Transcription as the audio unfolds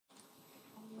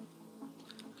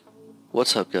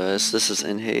What's up guys, this is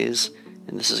inHaze,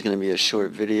 and this is going to be a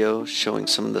short video showing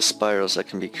some of the spirals that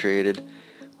can be created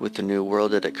with the new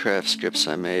WorldEdit craftscripts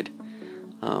I made.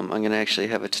 I'm going to actually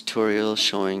have a tutorial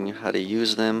showing how to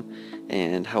use them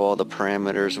and how all the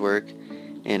parameters work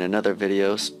in another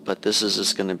video, but this is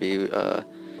just going to be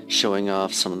showing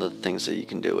off some of the things that you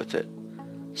can do with it.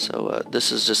 So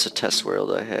this is just a test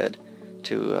world I had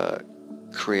to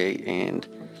create and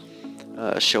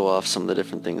show off some of the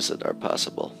different things that are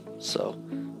possible. So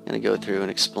I'm going to go through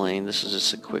and explain. This is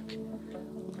just a quick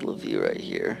little view right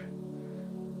here.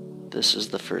 This is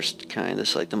the first kind.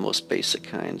 This is like the most basic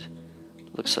kind.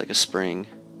 Looks like a spring.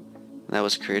 And that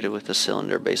was created with a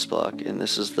cylinder base block. And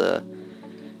this is the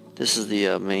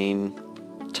main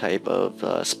type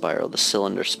of spiral, the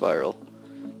cylinder spiral.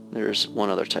 There's one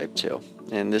other type too.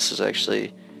 And this is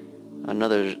actually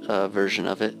another version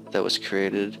of it that was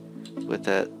created with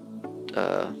that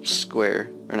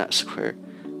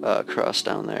cross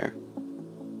down there,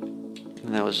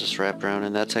 and that was just wrapped around,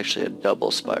 and that's actually a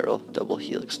double spiral, double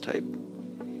helix type.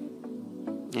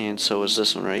 And so was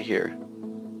this one right here,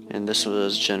 and this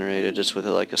was generated just with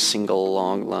like a single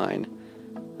long line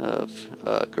of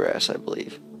grass, I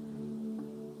believe.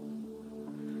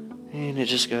 And it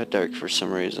just got dark for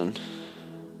some reason.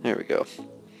 There we go.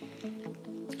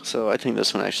 So I think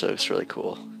this one actually looks really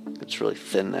cool. It's really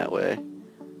thin that way.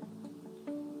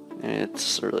 And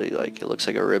it's really like, it looks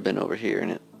like a ribbon over here,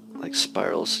 and it like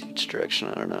spirals each direction.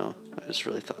 I don't know. I just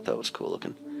really thought that was cool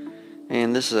looking.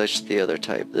 And this is actually the other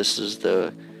type. This is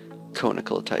the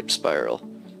conical type spiral,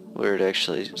 where it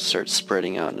actually starts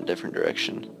spreading out in a different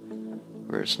direction,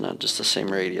 where it's not just the same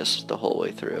radius the whole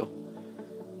way through.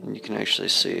 And you can actually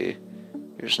see,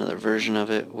 here's another version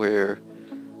of it where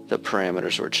the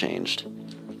parameters were changed.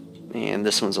 And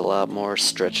this one's a lot more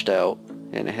stretched out,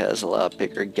 and it has a lot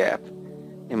bigger gap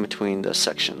in between the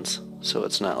sections, so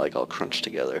it's not like all crunched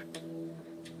together.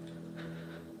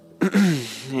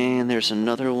 And there's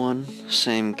another one,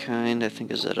 same kind, I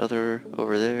think is that other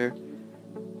over there,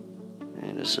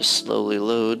 and it just slowly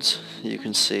loads. You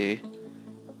can see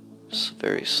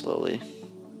very slowly.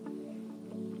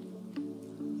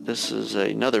 This is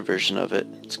another version of it.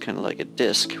 It's kind of like a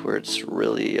disc where it's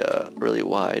really really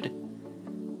wide,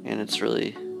 and it's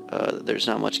really there's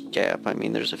not much gap. I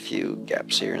mean, there's a few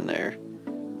gaps here and there,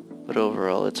 but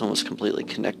overall it's almost completely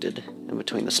connected in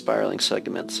between the spiraling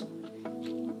segments.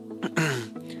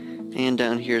 And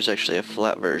down here is actually a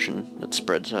flat version that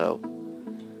spreads out.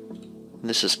 And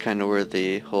this is kind of where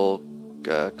the whole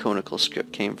conical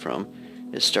script came from.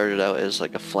 It started out as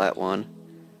like a flat one,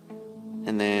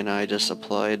 and then I just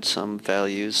applied some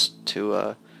values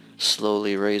to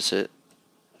slowly raise it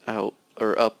out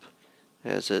or up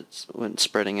as it went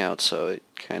spreading out, so it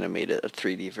kind of made it a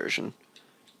 3D version,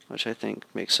 which I think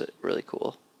makes it really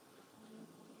cool.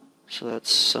 So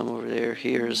that's some over there.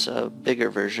 Here's a bigger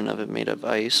version of it made of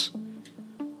ice,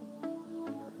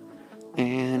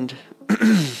 and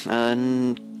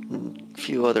a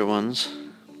few other ones.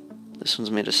 This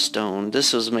one's made of stone.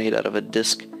 This was made out of a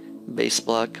disc base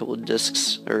block, a couple of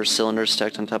discs or cylinders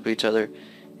stacked on top of each other,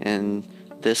 and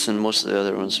this and most of the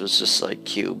other ones was just like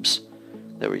cubes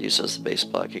that were used as the base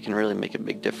block. It can really make a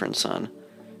big difference on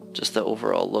just the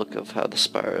overall look of how the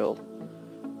spiral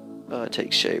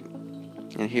takes shape.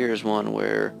 And here's one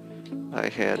where I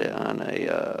had it on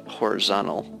a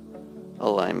horizontal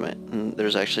alignment, and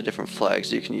there's actually different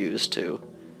flags you can use to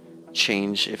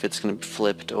change if it's going to be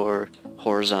flipped or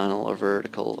horizontal or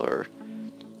vertical, or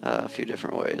a few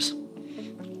different ways.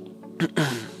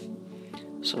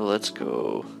 So let's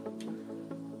go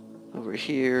over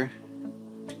here.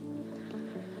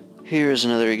 Here's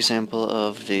another example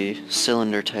of the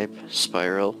cylinder type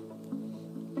spiral,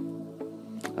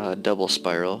 double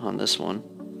spiral on this one.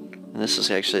 And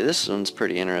this one's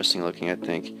pretty interesting looking, I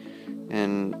think.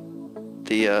 And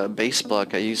the base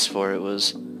block I used for it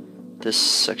was this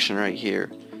section right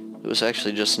here. It was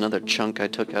actually just another chunk I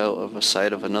took out of a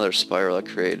side of another spiral I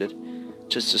created,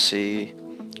 just to see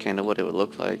kind of what it would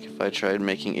look like if I tried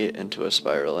making it into a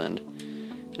spiral, and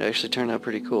it actually turned out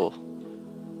pretty cool.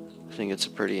 I think it's a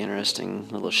pretty interesting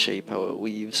little shape how it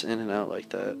weaves in and out like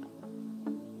that.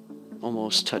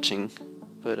 Almost touching,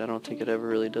 but I don't think it ever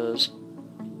really does.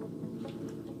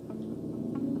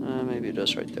 Maybe it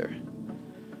does right there.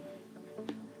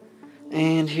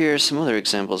 And here's some other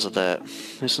examples of that.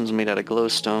 This one's made out of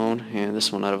glowstone, and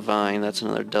this one out of vine. That's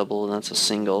another double, and that's a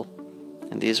single.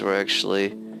 And these were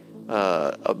actually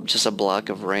just a block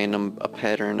of a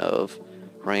pattern of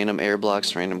random air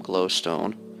blocks, random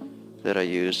glowstone that I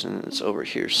used, and it's over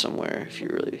here somewhere if you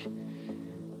really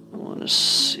want to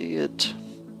see it.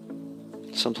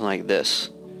 Something like this.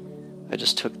 I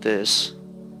just took this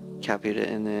copied it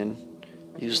and then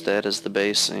used that as the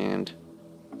base, and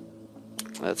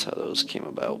that's how those came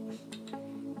about.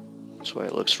 That's why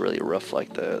it looks really rough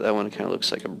like that. That one kind of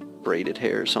looks like a braided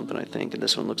hair or something, I think, and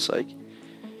this one looks like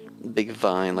a big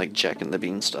vine, like Jack and the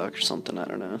Beanstalk or something, I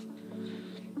don't know.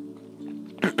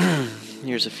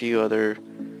 Here's a few other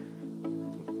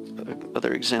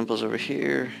examples over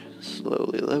here.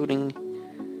 Slowly loading.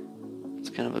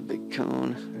 It's kind of a big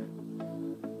cone.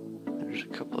 There's a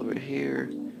couple over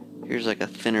here. Here's like a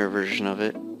thinner version of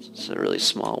it. It's a really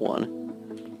small one.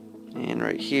 And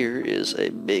right here is a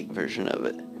big version of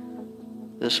it.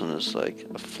 This one is like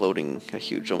a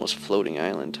huge, almost floating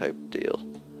island type deal.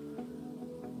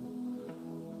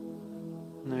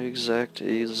 And it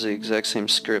uses the exact same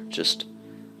script, just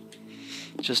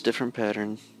different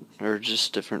pattern, or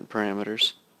just different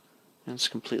parameters. And it's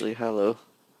completely hollow.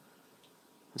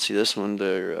 And see this one,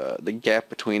 the gap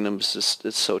between them is just,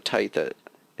 it's so tight that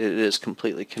it is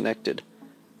completely connected.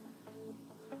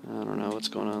 I don't know what's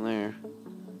going on there.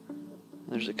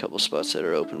 There's a couple spots that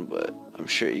are open, but I'm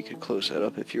sure you could close that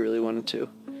up if you really wanted to.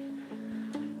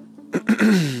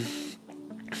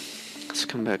 Let's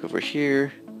come back over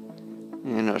here,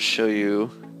 and I'll show you.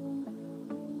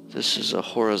 This is a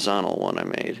horizontal one I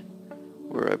made,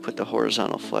 where I put the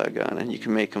horizontal flag on, and you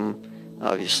can make them,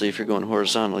 obviously if you're going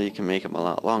horizontal, you can make them a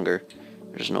lot longer.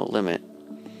 There's no limit.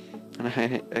 And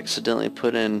I accidentally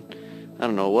put in, I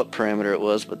don't know what parameter it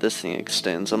was, but this thing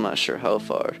extends, I'm not sure how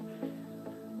far,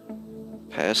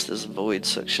 past this void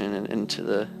section and into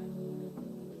the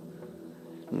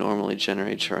normally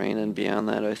generated terrain and beyond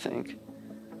that, I think.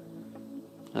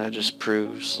 That just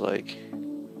proves like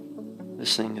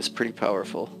this thing is pretty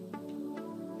powerful.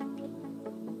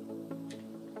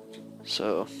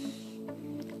 So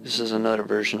this is another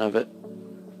version of it.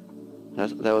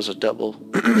 That was a double.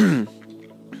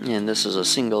 And this is a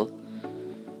single.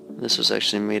 This was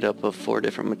actually made up of 4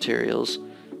 different materials: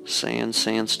 sand,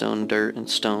 sandstone, dirt, and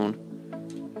stone.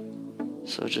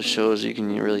 So it just shows you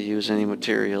can really use any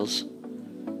materials.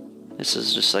 This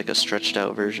is just like a stretched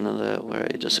out version of that, where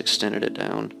I just extended it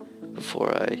down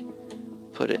before I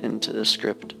put it into the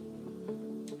script.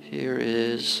 Here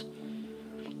is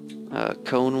a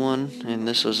cone one, and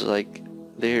this was like,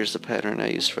 there's the pattern I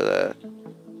used for that,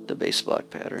 the base block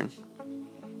pattern.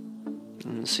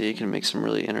 And see, you can make some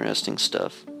really interesting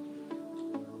stuff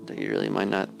that you really might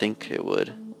not think it would.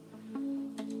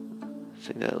 I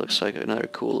think that looks like another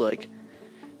cool, like,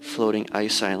 floating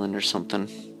ice island or something.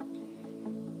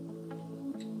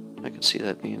 I could see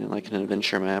that being in like an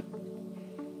adventure map.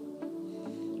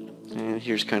 And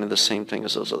here's kind of the same thing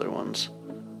as those other ones.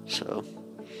 So,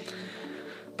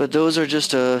 but those are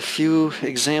just a few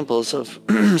examples of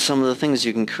some of the things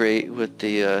you can create with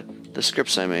the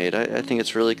scripts I made. I think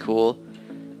it's really cool.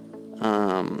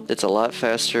 It's a lot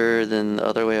faster than the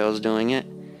other way I was doing it,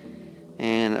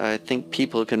 and I think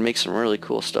people can make some really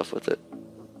cool stuff with it.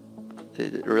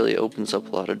 It really opens up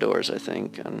a lot of doors, I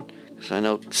think, and cause I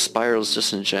know spirals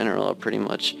just in general are pretty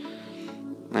much,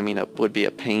 I mean, it would be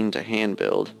a pain to hand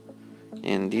build,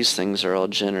 and these things are all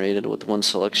generated with one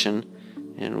selection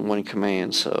and one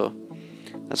command, so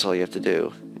that's all you have to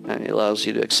do. And it allows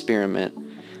you to experiment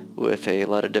with a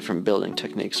lot of different building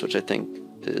techniques, which I think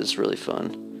is really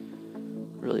fun.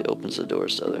 Really opens the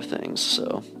doors to other things.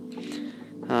 So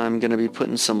I'm going to be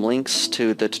putting some links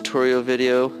to the tutorial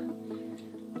video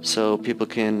so people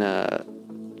can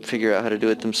figure out how to do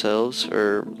it themselves,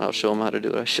 or I'll show them how to do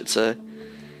it, I should say.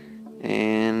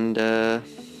 And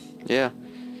yeah,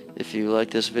 if you like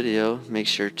this video, make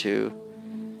sure to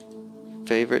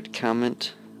favorite,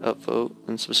 comment, upvote,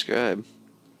 and subscribe.